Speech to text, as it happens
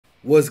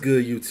What's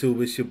good, YouTube?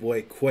 It's your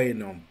boy QUAE,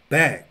 and I'm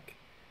back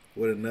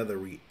with another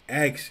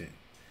reaction.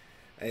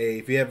 Hey,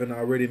 if you haven't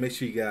already, make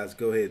sure you guys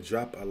go ahead and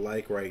drop a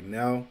like right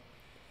now.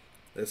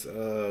 Let's get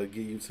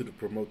YouTube to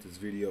promote this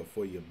video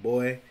for your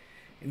boy.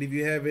 And if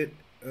you haven't,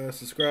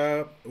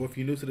 subscribe. Or if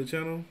you're new to the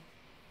channel,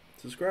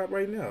 subscribe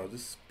right now.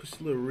 Just push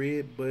the little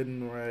red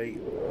button right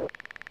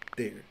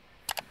there.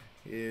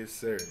 Yes,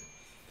 sir.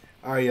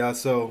 Alright, y'all.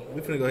 So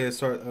we're finna go ahead and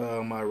start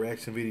my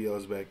reaction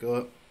videos back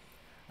up.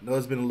 I know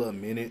it's been a little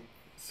minute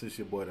since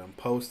your boy done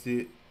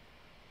posted,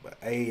 but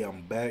hey,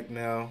 I'm back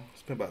now.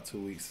 It's been about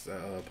 2 weeks since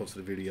I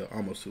posted a video,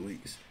 almost 2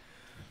 weeks.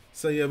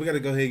 So yeah, we gotta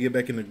go ahead and get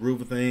back in the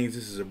groove of things.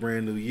 This is a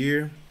brand new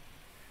year.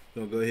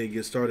 We're gonna go ahead and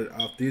get started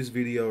off this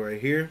video right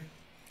here.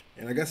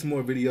 And I got some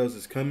more videos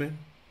that's coming.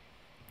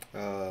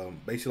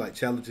 Basically like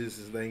challenges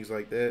and things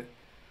like that.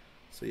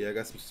 So yeah, I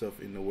got some stuff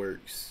in the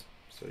works.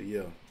 So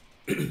yeah.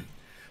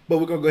 But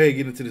we're gonna go ahead and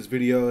get into this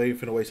video. I ain't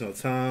finna waste no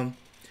time.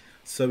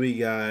 So we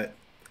got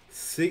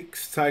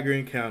 6 tiger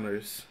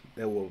encounters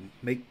that will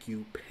make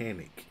you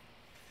panic.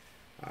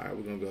 Alright,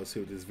 we're gonna go see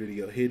what this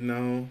video hitting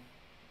on.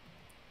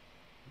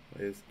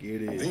 Let's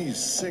get it.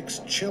 These 6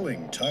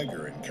 chilling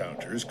tiger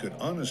encounters could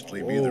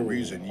honestly be the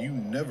reason you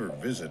never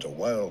visit a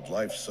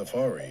wildlife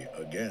safari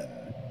again.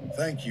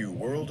 Thank you,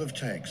 World of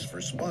Tanks, for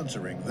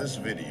sponsoring this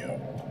video.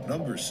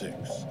 Number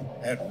 6.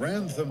 At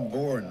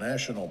Ranthambore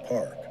National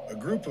Park, a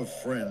group of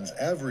friends'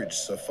 average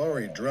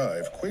safari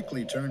drive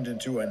quickly turned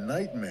into a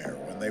nightmare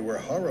when they were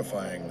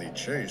horrifyingly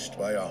chased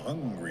by a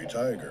hungry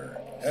tiger.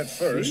 At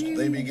first,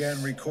 they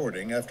began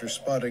recording after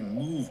spotting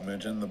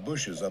movement in the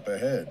bushes up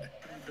ahead.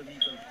 Oh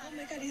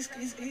my god, he's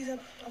up.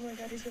 Oh my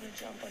god, he's gonna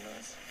jump on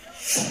us.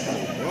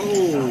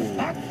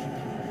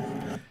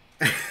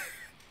 Whoa.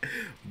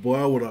 Boy,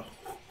 I would've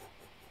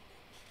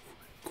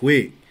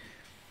quick.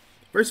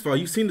 First of all,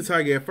 you seen the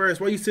tiger at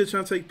first. Why you still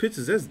trying to take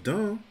pictures? That's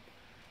dumb.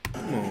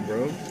 Come on,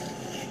 bro.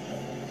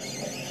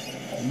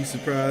 You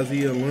surprised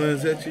he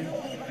lunged at you?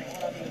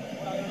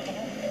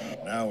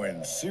 Now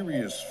in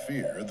serious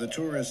fear, the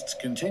tourists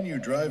continue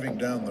driving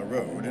down the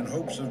road in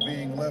hopes of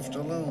being left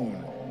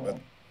alone. But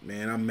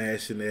man, I'm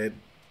mashing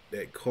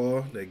that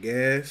car, that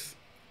gas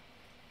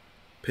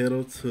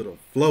pedal to the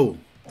floor.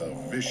 The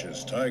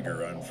vicious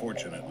tiger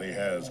unfortunately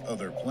has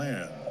other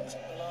plans.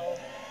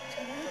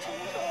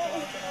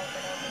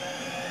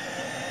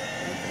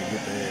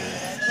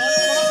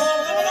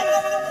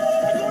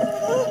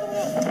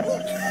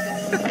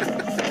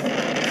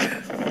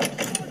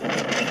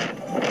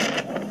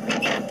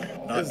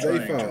 Not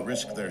trying to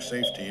risk their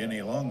safety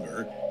any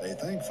longer, they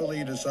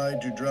thankfully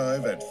decide to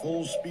drive at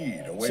full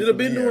speed away from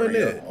the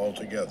area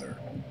altogether.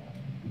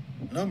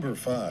 Number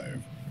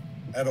 5.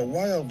 At a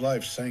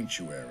wildlife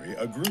sanctuary,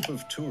 a group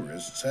of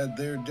tourists had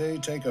their day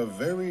take a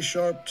very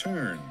sharp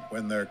turn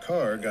when their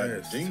car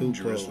got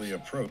dangerously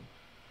approached.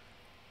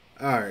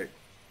 Alright.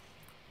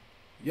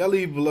 Y'all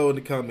leave below in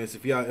the comments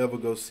if y'all ever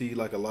go see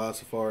like a live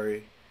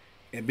safari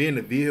and be in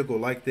a vehicle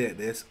like that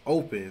that's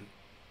open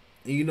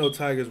and you know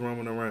tigers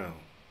roaming around.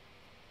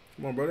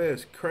 Come on, bro,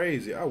 that's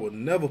crazy. I would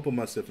never put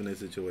myself in that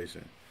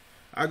situation.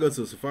 I go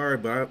to a safari,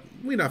 but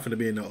we not finna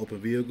be in no open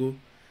vehicle.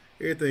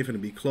 Everything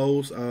finna be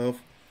closed off.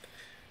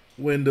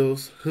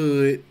 Windows,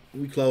 hood,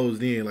 we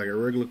closed in like a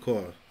regular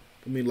car.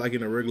 I mean, like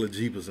in a regular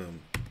Jeep or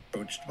something.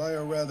 Approached by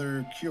a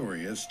rather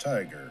curious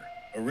tiger.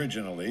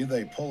 Originally,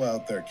 they pull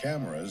out their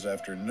cameras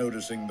after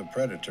noticing the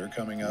predator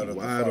coming out of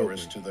the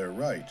forest to their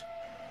right.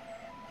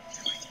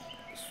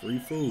 It's free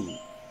food.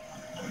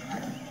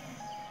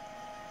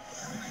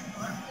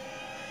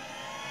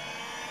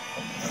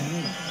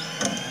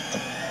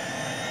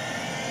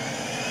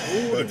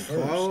 But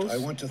first, I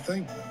want to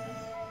thank...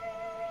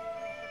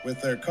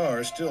 With their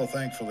car still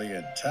thankfully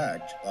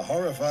intact, the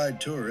horrified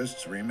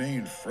tourists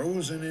remained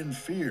frozen in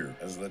fear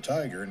as the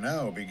tiger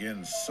now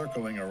begins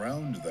circling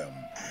around them.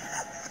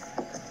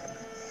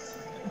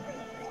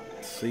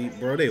 See,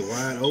 bro, they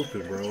wide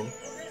open, bro.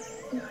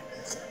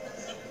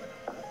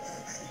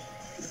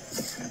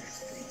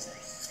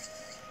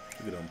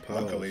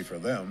 Luckily for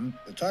them,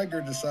 the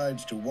tiger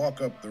decides to walk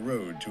up the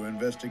road to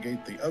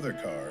investigate the other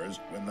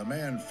cars when the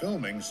man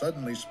filming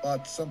suddenly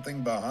spots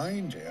something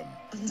behind him.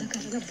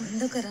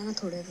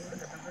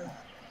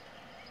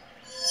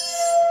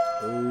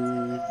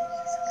 Oh.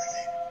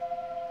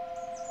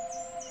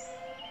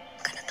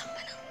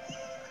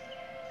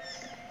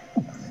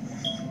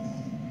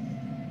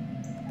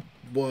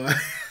 Boy,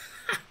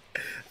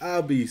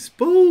 I'll be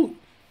spooked.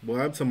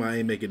 Boy, I'm talking about I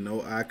ain't making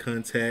no eye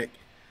contact.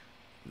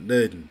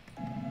 Nothing.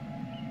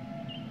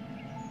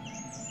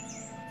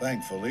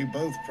 Thankfully,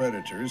 both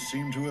predators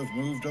seem to have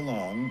moved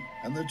along,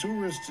 and the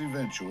tourists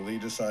eventually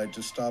decide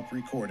to stop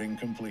recording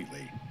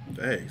completely.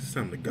 Hey, it's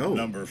time to go.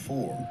 Number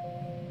 4.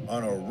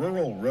 On a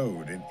rural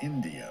road in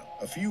India,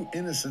 a few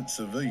innocent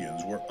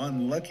civilians were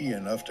unlucky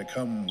enough to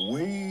come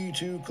way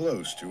too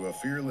close to a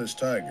fearless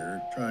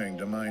tiger trying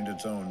to mind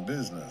its own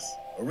business.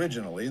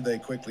 Originally, they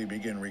quickly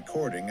begin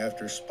recording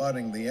after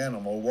spotting the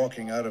animal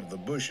walking out of the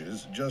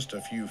bushes just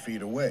a few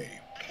feet away.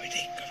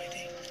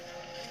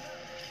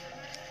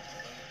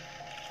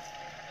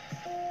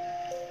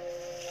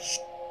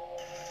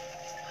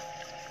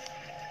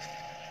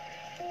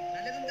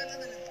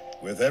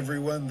 with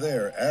everyone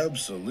there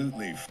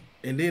absolutely.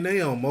 And then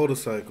they on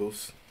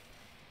motorcycles.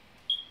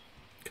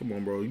 Come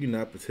on, bro. You're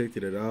not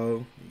protected at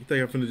all. You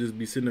think I'm finna just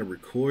be sitting there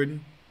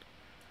recording?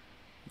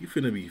 You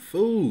finna be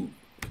fooled.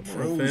 Come on,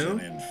 Frozen fam.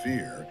 in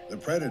fear, the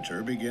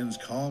predator begins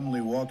calmly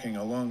walking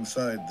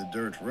alongside the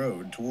dirt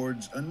road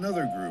towards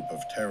another group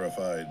of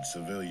terrified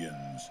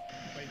civilians.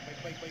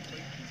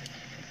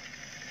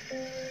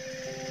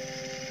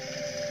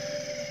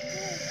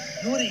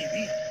 No,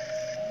 Revi.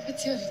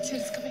 It's here,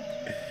 it's coming.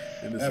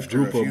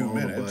 After a few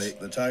minutes,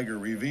 the tiger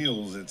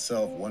reveals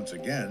itself once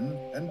again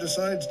and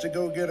decides to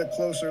go get a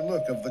closer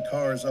look of the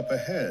cars up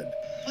ahead.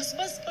 Bus,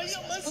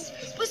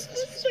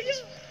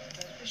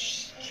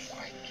 Shh, keep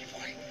quiet.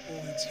 Oh,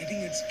 it's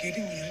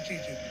getting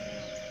irritated.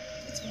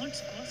 It's not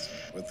fast.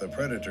 With the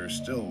predator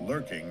still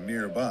lurking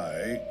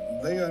nearby,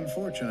 they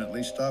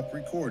unfortunately stop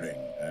recording,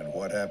 and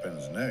what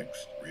happens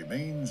next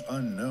remains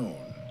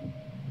unknown.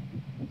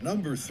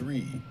 Number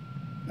 3.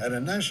 At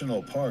a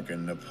national park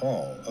in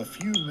Nepal, a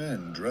few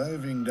men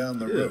driving down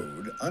the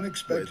road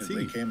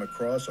unexpectedly came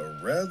across a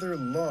rather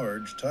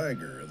large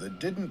tiger that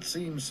didn't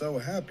seem so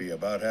happy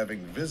about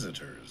having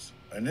visitors.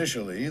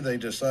 Initially, they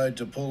decide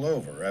to pull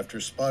over after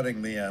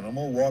spotting the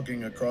animal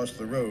walking across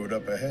the road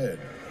up ahead.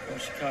 Well,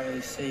 you can't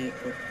really see it,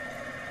 but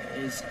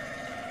it is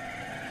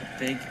a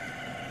big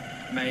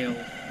male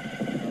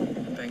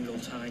Bengal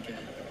tiger.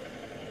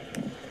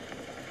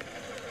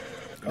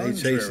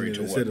 Contrary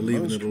to what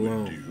most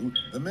would do,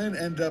 the men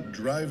end up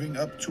driving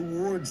up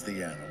towards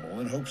the animal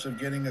in hopes of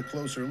getting a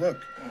closer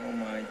look. Oh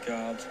my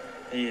God,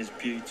 he is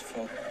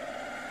beautiful.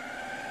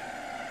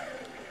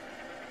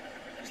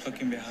 He's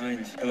looking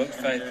behind. He looks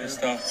very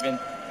pissed off. The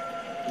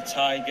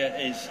tiger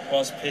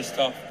was pissed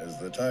off. As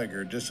the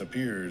tiger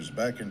disappears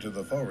back into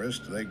the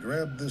forest, they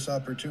grab this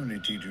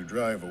opportunity to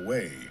drive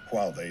away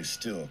while they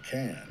still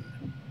can.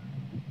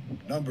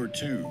 Number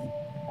 2.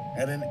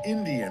 At an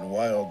Indian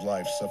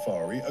wildlife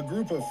safari, a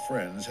group of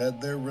friends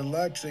had their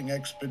relaxing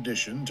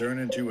expedition turn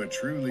into a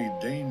truly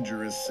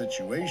dangerous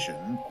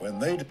situation when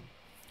they...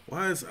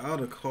 Why is all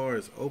the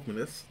cars open?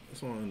 That's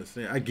what I don't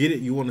understand. I get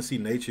it. You want to see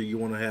nature. You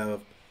want to have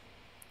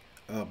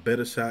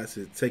better shots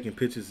at taking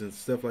pictures and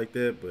stuff like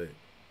that. But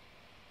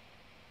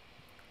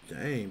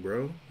dang,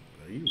 bro,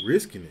 are you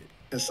risking it?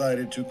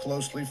 Decided to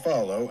closely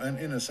follow an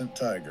innocent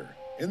tiger.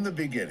 In the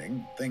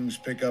beginning, things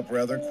pick up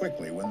rather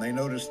quickly when they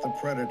notice the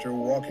predator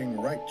walking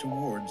right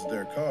towards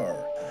their car.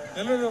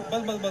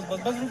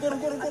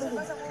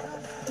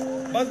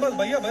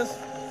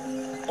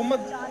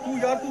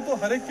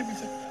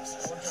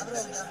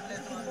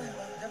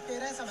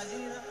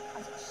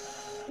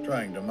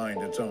 Trying to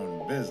mind its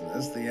own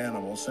business, the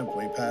animal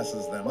simply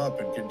passes them up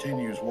and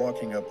continues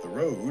walking up the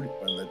road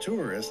when the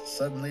tourists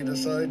suddenly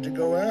decide to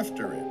go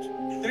after it.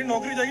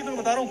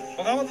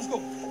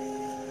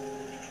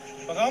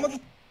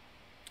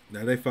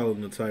 Now they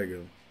following the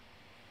tiger.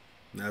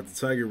 Now if the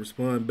tiger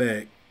respond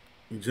back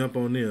and jump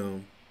on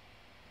them,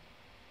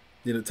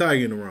 then the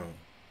tiger in the wrong.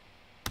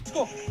 Let's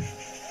go.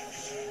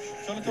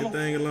 That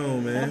thing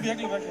alone, man.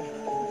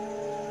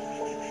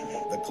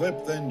 The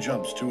clip then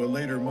jumps to a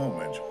later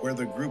moment where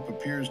the group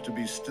appears to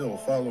be still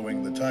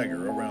following the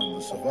tiger around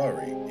the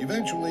safari.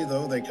 Eventually,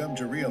 though, they come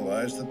to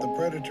realize that the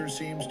predator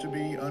seems to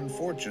be,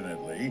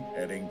 unfortunately,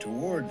 heading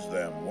towards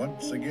them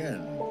once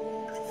again.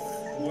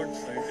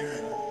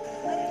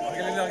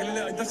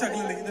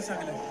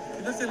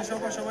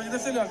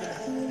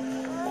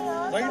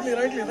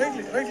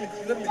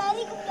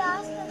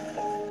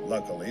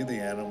 Luckily, the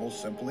animal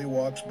simply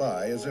walks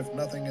by as if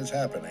nothing is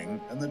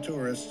happening, and the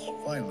tourists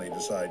finally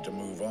decide to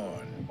move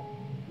on.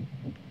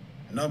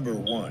 Number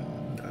 1.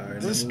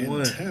 This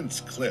intense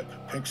clip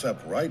picks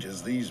up right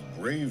as these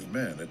brave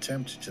men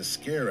attempt to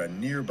scare a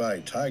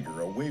nearby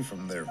tiger away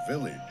from their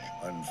village.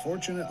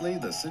 Unfortunately,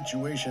 the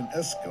situation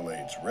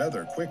escalates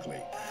rather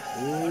quickly.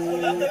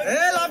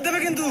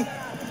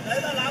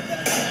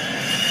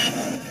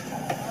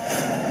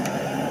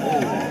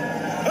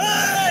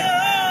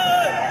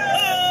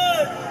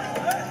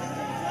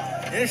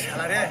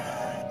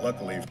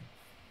 Luckily,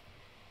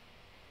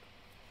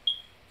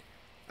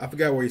 I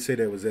forgot where he said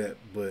that was at,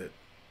 but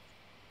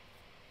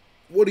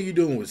what are you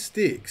doing with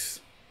sticks?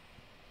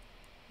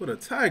 With a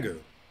tiger?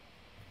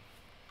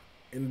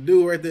 And the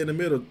dude right there in the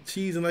middle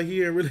cheesing like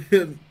he ain't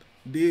really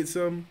did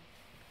something?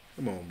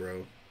 Come on,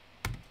 bro.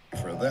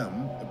 For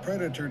them, the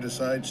predator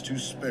decides to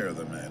spare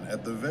the men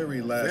at the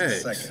very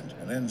last second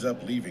and ends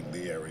up leaving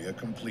the area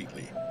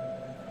completely.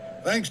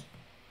 Thanks.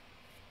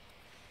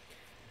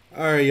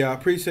 Alright, y'all.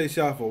 Appreciate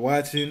y'all for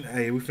watching.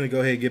 Hey, we're finna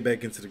go ahead and get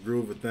back into the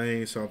groove of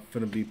things, so I'm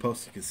finna be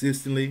posting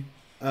consistently.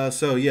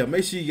 So, yeah,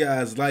 make sure you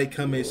guys like,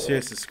 comment,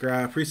 share,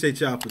 subscribe. Appreciate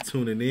y'all for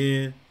tuning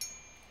in.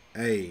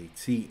 Hey,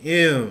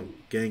 TM.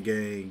 Gang,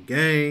 gang,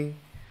 gang.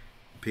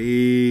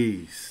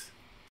 Peace.